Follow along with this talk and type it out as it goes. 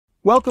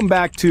Welcome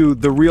back to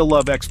the Real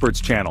Love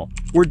Experts channel.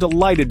 We're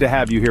delighted to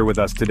have you here with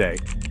us today.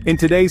 In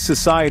today's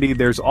society,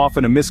 there's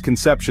often a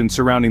misconception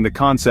surrounding the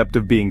concept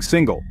of being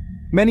single.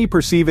 Many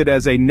perceive it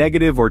as a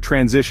negative or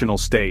transitional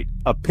state,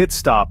 a pit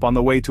stop on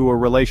the way to a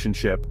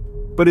relationship.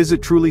 But is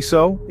it truly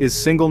so? Is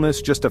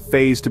singleness just a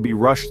phase to be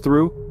rushed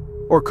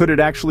through? Or could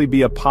it actually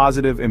be a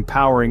positive,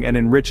 empowering, and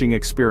enriching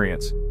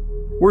experience?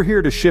 We're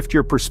here to shift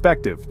your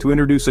perspective, to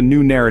introduce a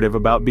new narrative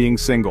about being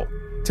single.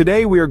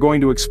 Today we are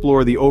going to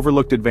explore the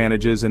overlooked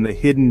advantages and the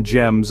hidden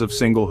gems of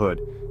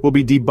singlehood. We'll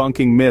be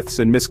debunking myths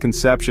and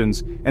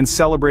misconceptions, and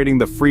celebrating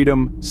the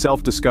freedom,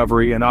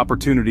 self-discovery, and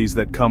opportunities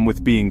that come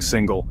with being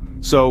single.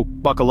 So,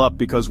 buckle up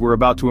because we're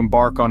about to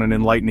embark on an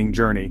enlightening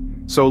journey.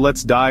 So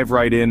let's dive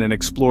right in and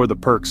explore the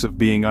perks of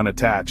being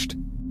unattached.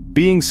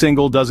 Being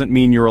single doesn't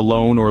mean you're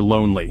alone or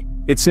lonely.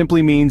 It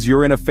simply means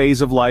you're in a phase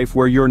of life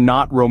where you're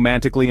not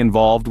romantically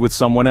involved with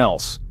someone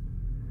else.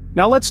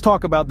 Now let's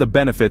talk about the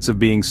benefits of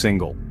being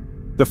single.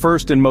 The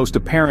first and most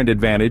apparent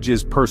advantage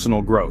is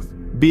personal growth.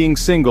 Being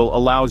single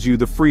allows you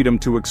the freedom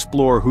to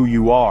explore who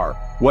you are,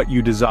 what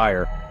you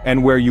desire,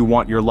 and where you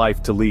want your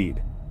life to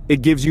lead.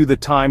 It gives you the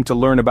time to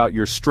learn about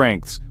your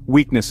strengths,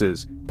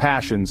 weaknesses,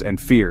 passions, and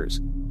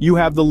fears. You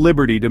have the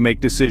liberty to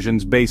make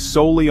decisions based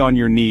solely on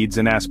your needs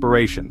and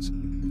aspirations.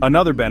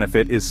 Another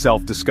benefit is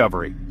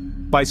self-discovery.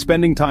 By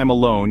spending time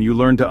alone, you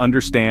learn to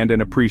understand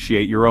and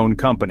appreciate your own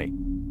company.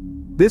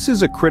 This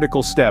is a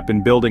critical step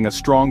in building a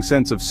strong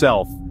sense of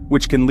self,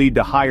 which can lead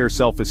to higher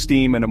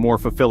self-esteem and a more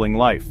fulfilling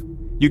life.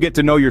 You get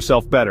to know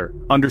yourself better,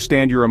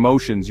 understand your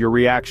emotions, your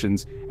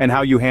reactions, and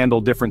how you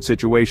handle different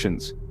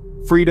situations.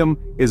 Freedom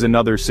is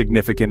another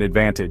significant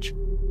advantage.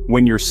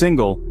 When you're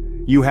single,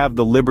 you have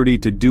the liberty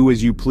to do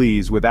as you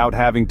please without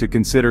having to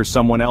consider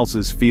someone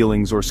else's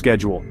feelings or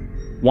schedule.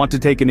 Want to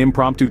take an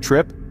impromptu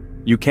trip?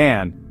 You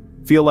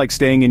can. Feel like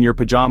staying in your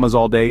pajamas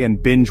all day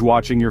and binge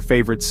watching your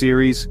favorite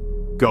series?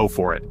 Go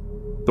for it.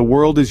 The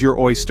world is your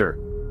oyster.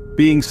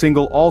 Being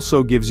single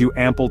also gives you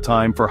ample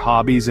time for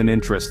hobbies and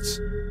interests.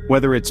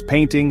 Whether it's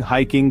painting,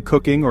 hiking,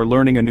 cooking, or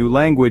learning a new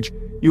language,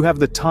 you have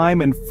the time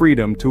and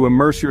freedom to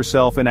immerse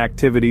yourself in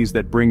activities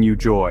that bring you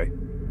joy.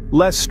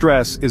 Less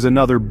stress is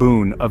another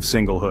boon of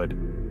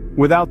singlehood.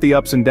 Without the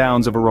ups and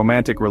downs of a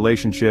romantic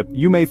relationship,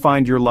 you may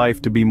find your life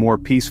to be more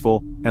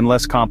peaceful and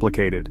less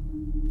complicated.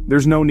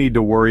 There's no need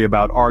to worry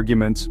about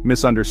arguments,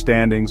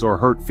 misunderstandings, or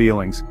hurt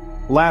feelings.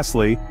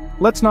 Lastly,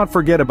 let's not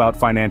forget about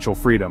financial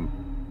freedom.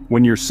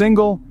 When you're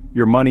single,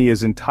 your money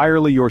is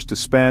entirely yours to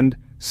spend,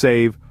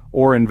 save,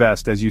 or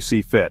invest as you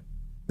see fit.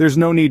 There's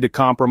no need to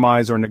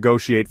compromise or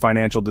negotiate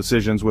financial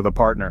decisions with a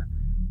partner.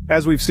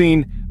 As we've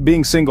seen,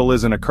 being single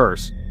isn't a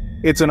curse.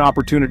 It's an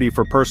opportunity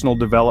for personal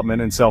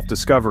development and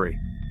self-discovery.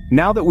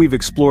 Now that we've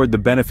explored the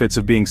benefits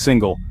of being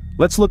single,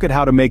 let's look at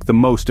how to make the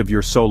most of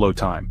your solo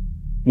time.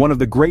 One of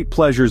the great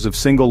pleasures of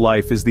single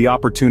life is the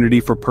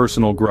opportunity for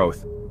personal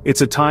growth.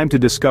 It's a time to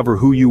discover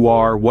who you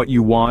are, what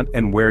you want,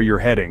 and where you're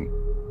heading.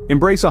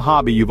 Embrace a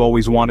hobby you've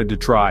always wanted to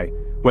try.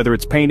 Whether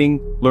it's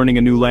painting, learning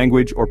a new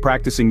language, or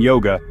practicing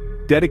yoga,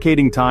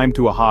 dedicating time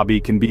to a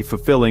hobby can be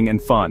fulfilling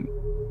and fun.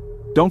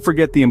 Don't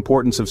forget the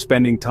importance of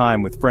spending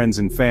time with friends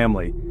and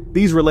family.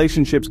 These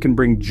relationships can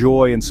bring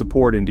joy and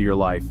support into your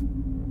life.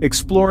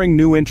 Exploring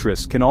new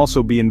interests can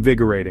also be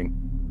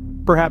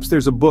invigorating. Perhaps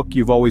there's a book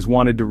you've always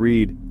wanted to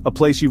read, a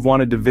place you've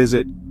wanted to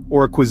visit,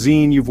 or a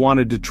cuisine you've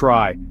wanted to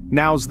try.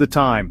 Now's the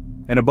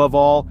time. And above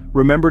all,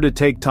 remember to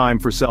take time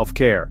for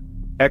self-care.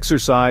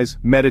 Exercise,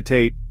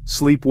 meditate,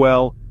 sleep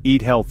well,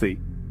 eat healthy.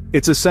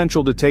 It's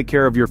essential to take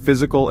care of your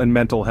physical and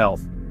mental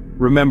health.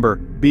 Remember,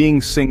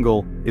 being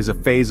single is a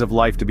phase of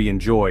life to be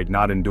enjoyed,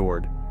 not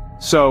endured.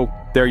 So,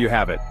 there you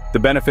have it, the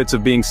benefits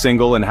of being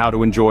single and how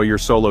to enjoy your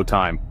solo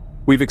time.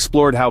 We've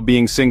explored how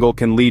being single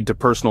can lead to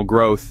personal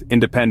growth,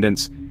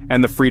 independence,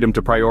 and the freedom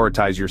to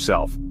prioritize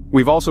yourself.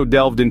 We've also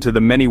delved into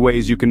the many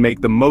ways you can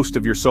make the most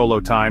of your solo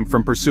time,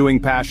 from pursuing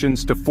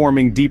passions to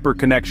forming deeper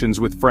connections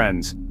with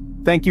friends.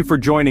 Thank you for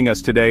joining us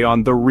today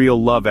on The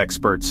Real Love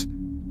Experts.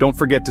 Don't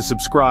forget to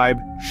subscribe,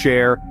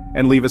 share,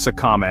 and leave us a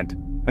comment.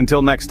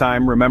 Until next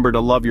time, remember to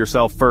love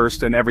yourself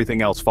first and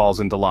everything else falls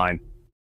into line.